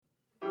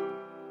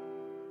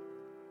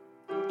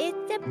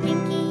It's a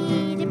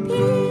Pinky the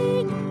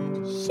Pig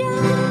show.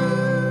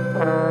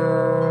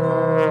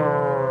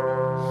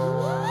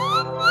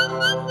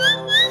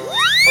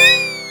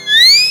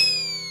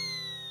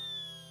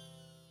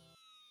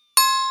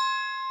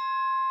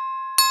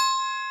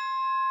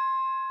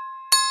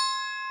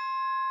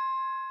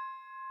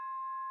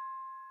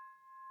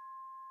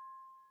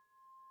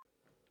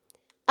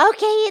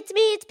 Okay, it's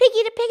me, it's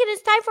Pinky the Pig, and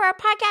it's time for our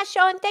podcast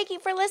show, and thank you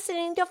for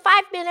listening to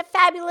 5 Minute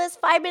Fabulous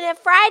 5 Minute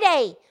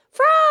Friday.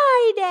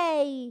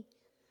 Friday!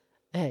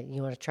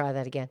 You want to try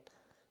that again?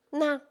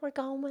 No, we're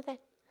going with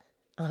it.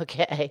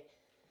 Okay.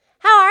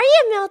 How are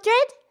you,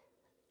 Mildred?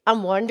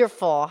 I'm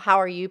wonderful. How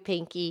are you,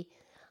 Pinky?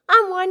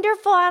 I'm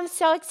wonderful. I'm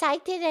so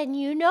excited, and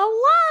you know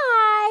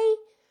why.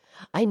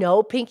 I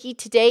know, Pinky.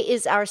 Today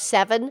is our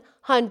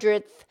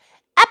 700th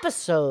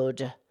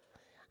episode.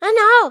 I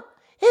know.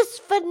 It's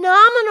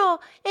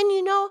phenomenal. And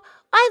you know,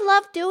 I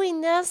love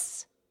doing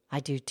this. I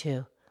do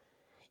too.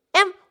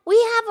 And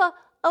we have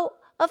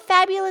a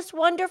fabulous,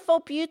 wonderful,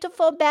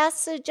 beautiful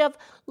message of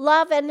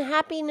love and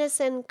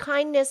happiness and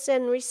kindness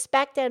and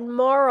respect and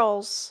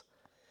morals.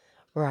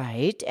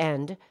 Right.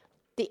 And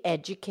the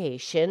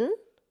education.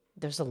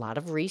 There's a lot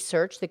of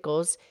research that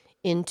goes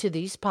into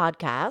these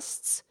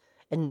podcasts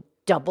and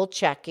double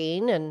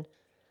checking. And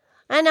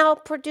I know,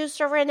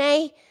 Producer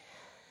Renee.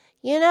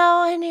 You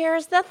know, and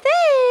here's the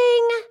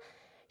thing.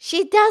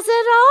 She does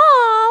it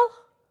all.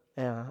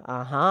 Yeah,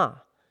 uh-huh.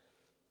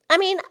 I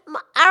mean,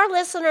 our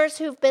listeners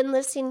who've been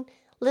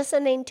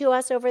listening to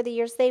us over the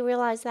years, they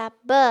realize that.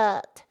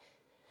 But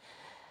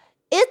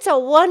it's a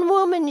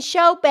one-woman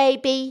show,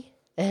 baby.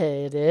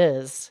 It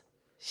is.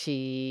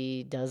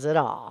 She does it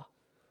all.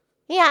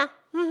 Yeah.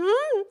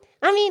 Mm-hmm.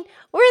 I mean,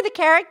 we're the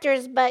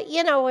characters, but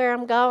you know where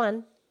I'm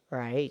going.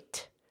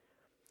 Right.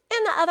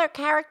 And the other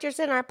characters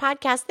in our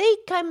podcast, they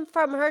come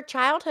from her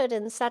childhood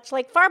and such,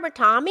 like Farmer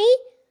Tommy.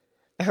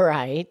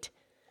 Right.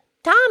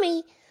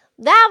 Tommy,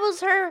 that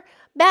was her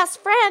best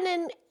friend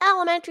in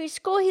elementary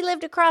school. He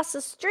lived across the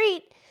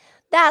street.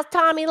 That's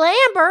Tommy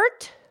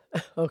Lambert.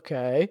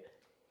 Okay.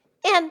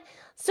 And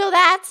so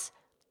that's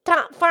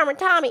Farmer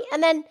Tommy.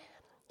 And then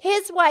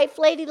his wife,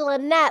 Lady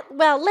Lynette.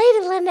 Well,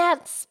 Lady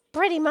Lynette's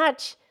pretty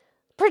much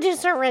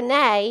Producer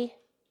Renee.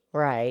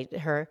 Right.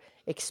 Her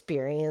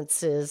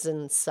experiences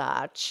and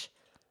such.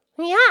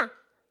 Yeah.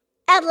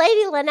 And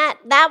Lady Lynette,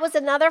 that was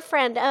another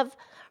friend of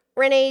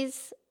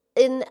Renee's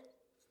in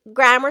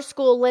grammar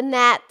school,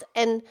 Lynette.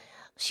 And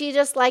she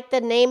just liked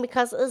the name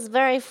because it was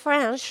very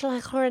French,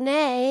 like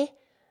Renee.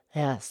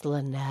 Yes,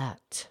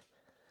 Lynette.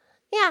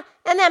 Yeah.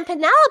 And then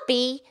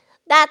Penelope,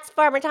 that's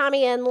Farmer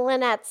Tommy and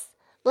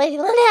Lady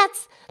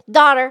Lynette's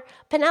daughter,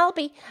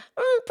 Penelope.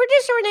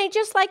 Producer Renee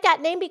just liked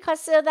that name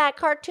because of that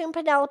cartoon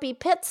Penelope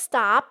Pit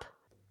Stop.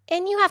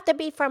 And you have to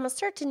be from a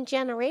certain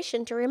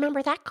generation to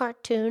remember that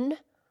cartoon.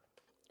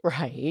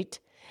 Right.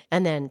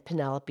 And then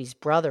Penelope's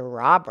brother,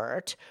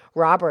 Robert.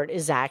 Robert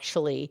is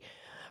actually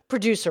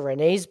Producer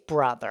Renee's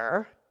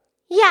brother.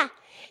 Yeah.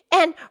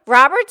 And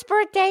Robert's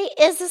birthday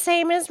is the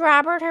same as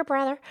Robert, her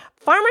brother.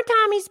 Farmer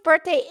Tommy's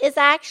birthday is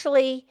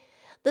actually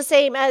the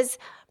same as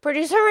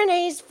Producer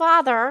Renee's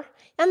father.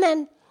 And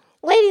then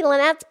Lady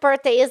Lynette's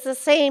birthday is the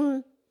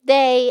same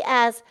day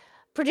as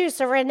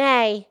Producer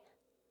Renee.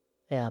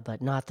 Yeah,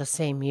 but not the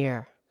same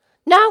year.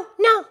 No,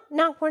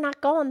 we're not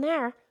going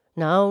there.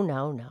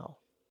 No.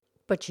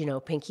 But you know,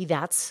 Pinky,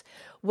 that's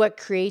what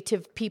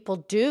creative people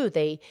do.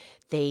 They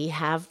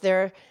have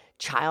their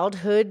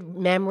childhood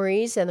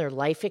memories and their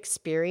life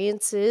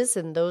experiences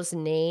and those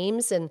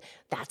names, and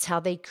that's how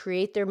they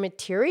create their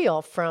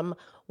material from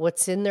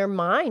what's in their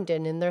mind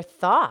and in their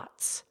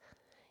thoughts.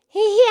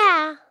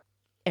 Yeah.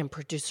 And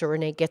Producer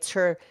Renee gets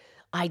her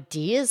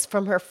ideas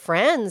from her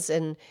friends,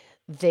 and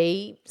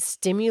they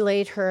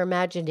stimulate her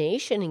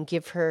imagination and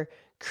give her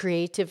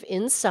creative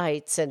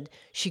insights, and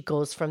she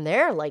goes from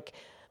there. Like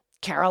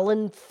Carol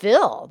and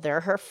Phil,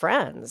 they're her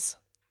friends.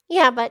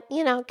 Yeah, but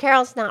you know,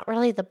 Carol's not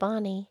really the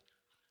bunny.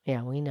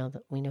 Yeah, we know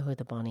who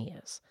the bunny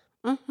is.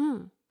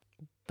 Mm-hmm.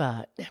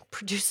 But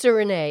Producer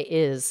Renee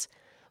is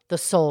the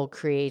sole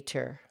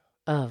creator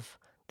of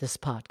this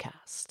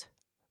podcast,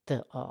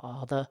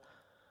 all the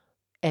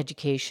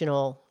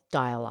educational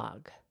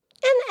dialogue.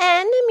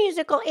 And the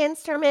musical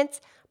instruments.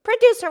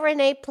 Producer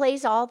Renee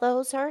plays all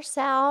those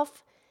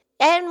herself.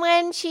 And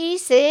when she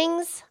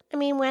sings,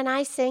 when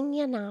I sing,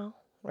 you know.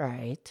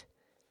 Right.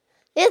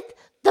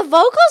 The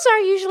vocals are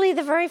usually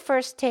the very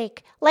first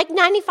take. Like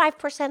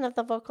 95% of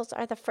the vocals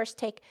are the first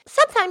take.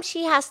 Sometimes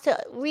she has to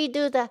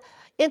redo the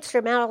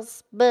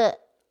instrumentals, but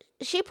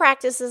she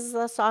practices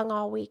the song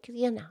all week,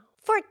 you know,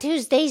 for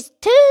Tuesday's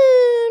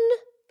tune.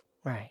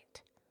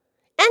 Right.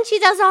 And she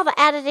does all the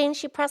editing.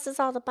 She presses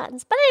all the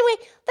buttons. But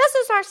anyway, this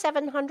is our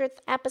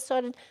 700th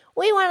episode. And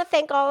we want to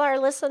thank all our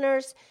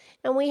listeners.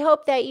 And we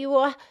hope that you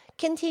will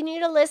continue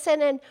to listen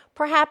and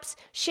perhaps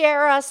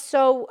share us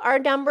so our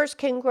numbers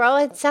can grow.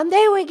 And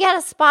someday we get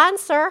a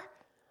sponsor.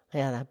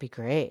 Yeah, that'd be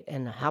great.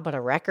 And how about a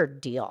record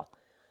deal?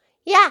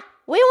 Yeah,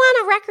 we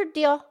want a record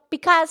deal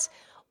because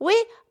there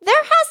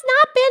has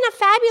not been a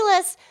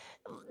fabulous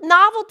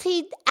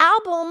novelty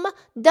album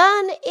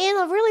done in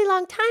a really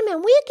long time.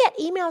 And we get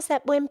emails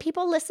that when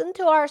people listen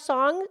to our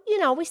song,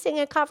 we sing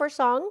a cover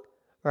song.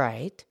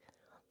 Right.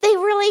 They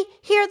really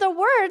hear the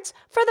words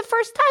for the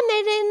first time.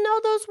 They didn't know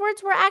those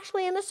words were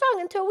actually in the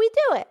song until we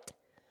do it.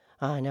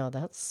 I know,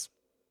 that's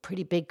a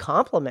pretty big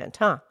compliment,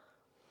 huh?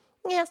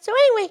 Yeah, so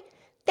anyway,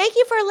 thank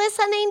you for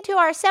listening to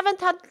our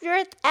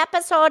 700th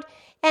episode,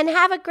 and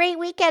have a great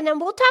weekend. And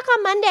we'll talk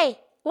on Monday.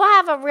 We'll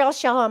have a real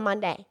show on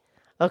Monday.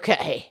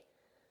 Okay.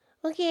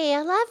 Okay,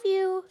 I love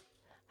you.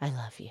 I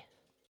love you.